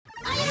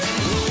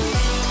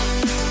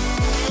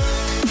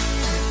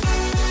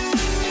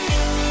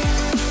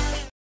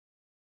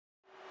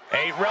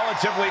a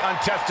relatively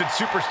untested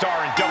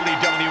superstar in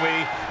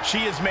WWE,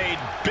 she has made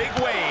big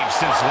waves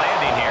since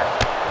landing here.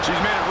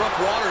 She's made it rough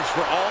waters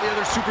for all the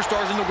other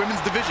superstars in the women's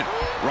division.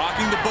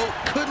 Rocking the boat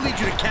could lead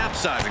you to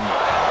capsizing.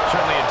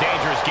 Certainly a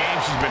dangerous game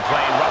she's been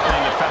playing,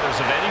 ruffling the feathers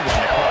of anyone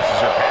that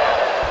crosses her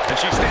path. And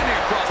she's standing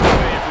across the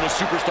way from a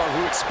superstar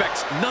who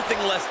expects nothing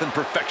less than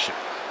perfection,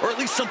 or at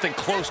least something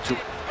close to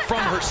it, from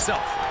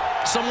herself.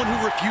 Someone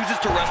who refuses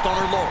to rest on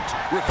her laurels,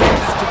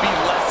 refuses to be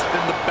less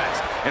than the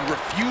best, and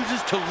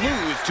refuses to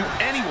lose to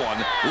anyone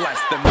less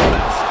than the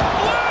best.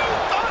 Blue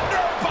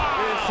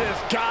Thunderbomb! This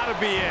has got to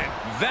be it.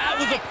 That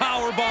was a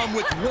power bomb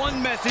with one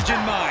message in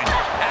mind: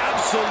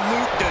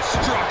 absolute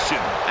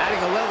destruction. Adding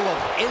a level of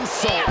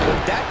insult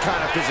with that kind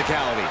of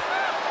physicality.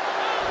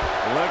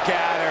 Look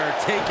at her,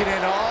 taking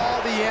in all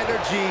the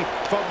energy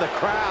from the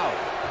crowd.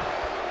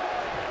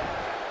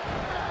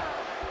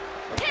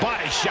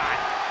 Body shot.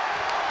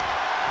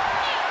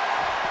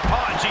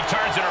 Oh, and she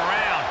turns it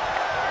around.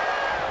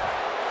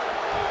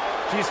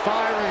 She's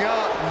firing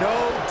up,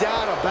 no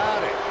doubt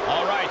about it.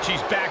 All right,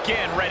 she's back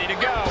in, ready to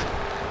go.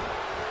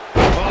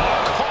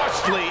 Oh,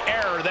 costly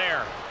error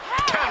there.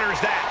 Counters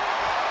that.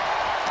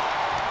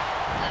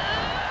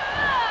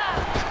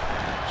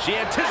 She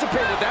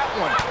anticipated that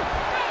one.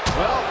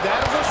 Well,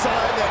 that is a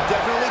sign that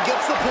definitely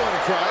gets the point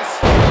across.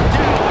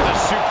 Down with a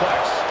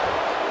suplex.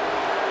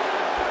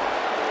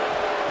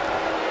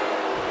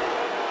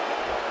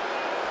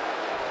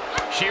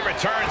 She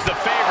returns the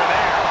favor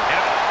there.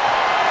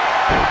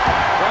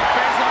 Front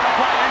face on the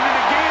plot into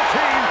the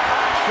guillotine.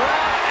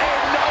 Trapped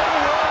and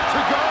nowhere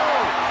to go.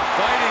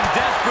 Fighting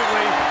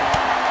desperately.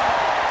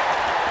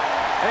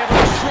 Able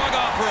to shrug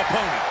off her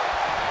opponent.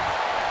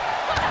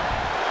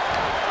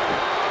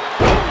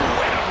 Ooh,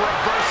 and a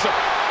reversal.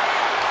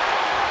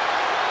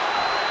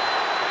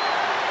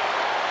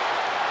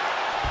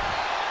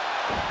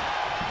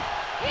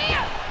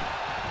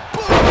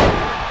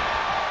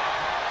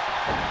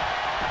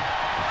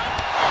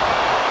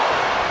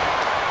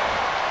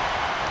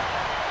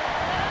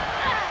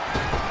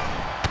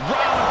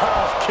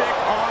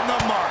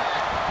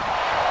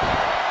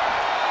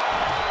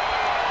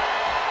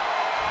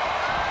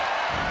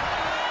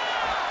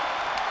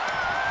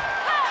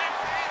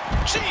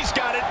 She's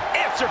got an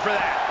answer for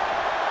that.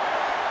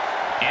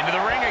 Into the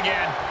ring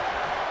again.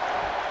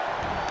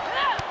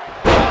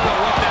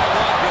 What that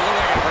was, but it looked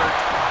like it hurt.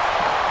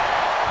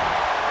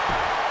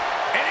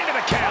 And into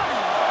the count.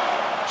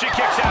 She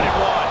kicks out at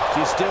one.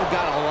 She's still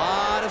got a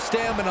lot of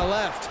stamina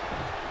left.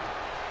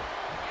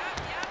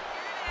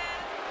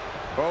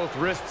 Both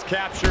wrists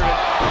captured.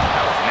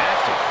 That was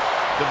nasty.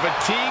 The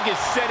fatigue is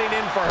setting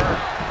in for her.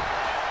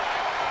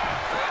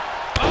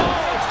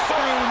 Oh,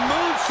 through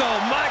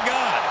moonsault, my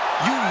God.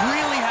 You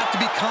really have to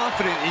be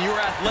confident in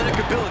your athletic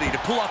ability to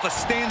pull off a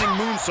standing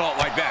moonsault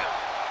like that.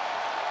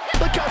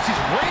 Look how she's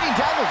raining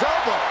down those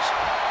elbows.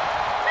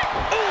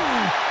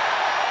 Ooh.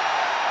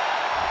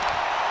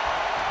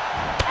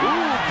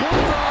 Ooh,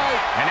 bullseye.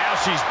 And now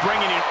she's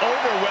bringing an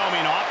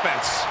overwhelming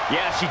offense.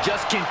 Yeah, she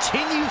just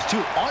continues to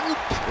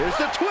Here's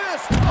the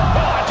twist.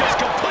 Oh, just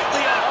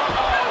completely up.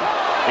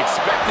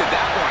 Expected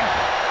that one.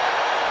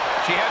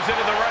 She heads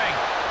into the ring.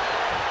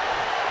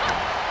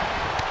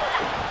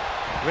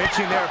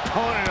 Reaching their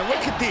opponent, and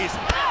look at these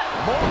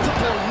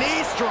multiple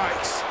knee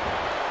strikes.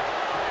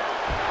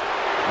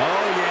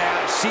 Oh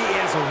yeah, she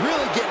is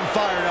really getting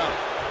fired up.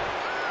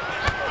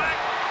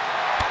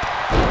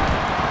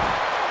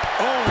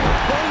 Oh,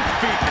 both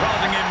feet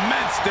causing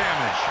immense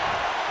damage.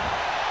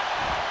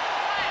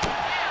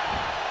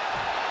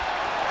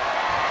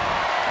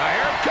 Now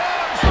here it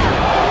comes.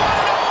 One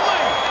and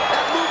only.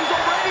 That move is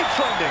already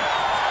trending.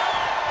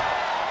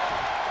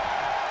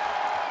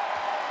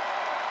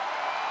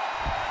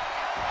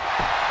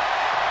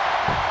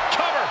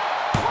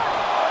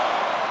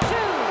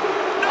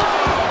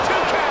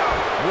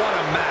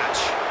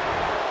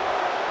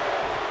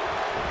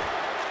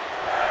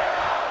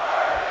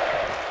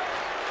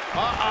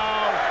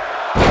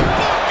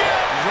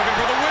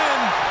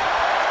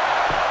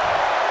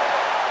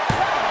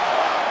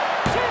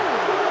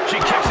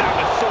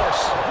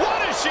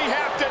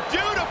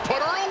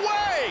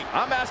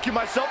 I'm asking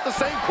myself the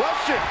same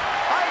question.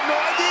 I have no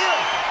idea.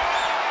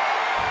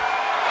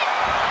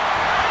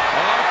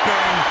 Up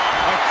and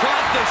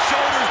across the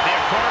shoulders. The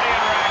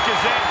accordion rack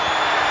is in.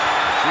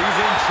 She's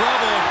in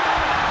trouble.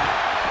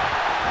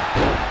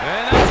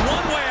 And that's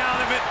one way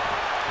out of it.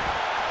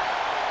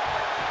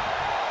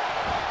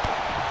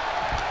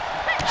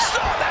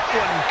 Saw that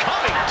one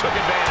coming. Took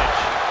advantage.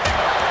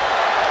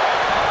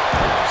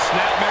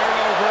 Snap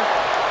married over.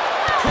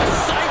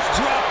 Precise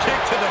drop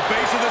kick to the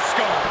base of the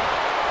skull.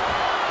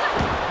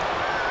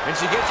 And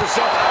she gets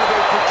herself out of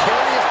a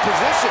precarious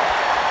position.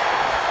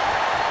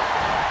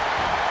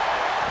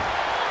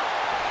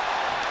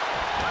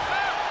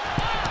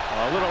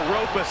 A little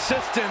rope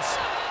assistance,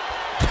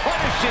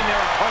 punishing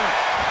their opponent.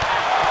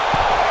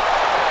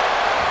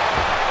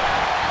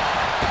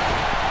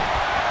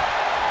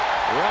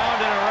 Round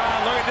and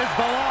around, look at this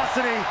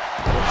velocity.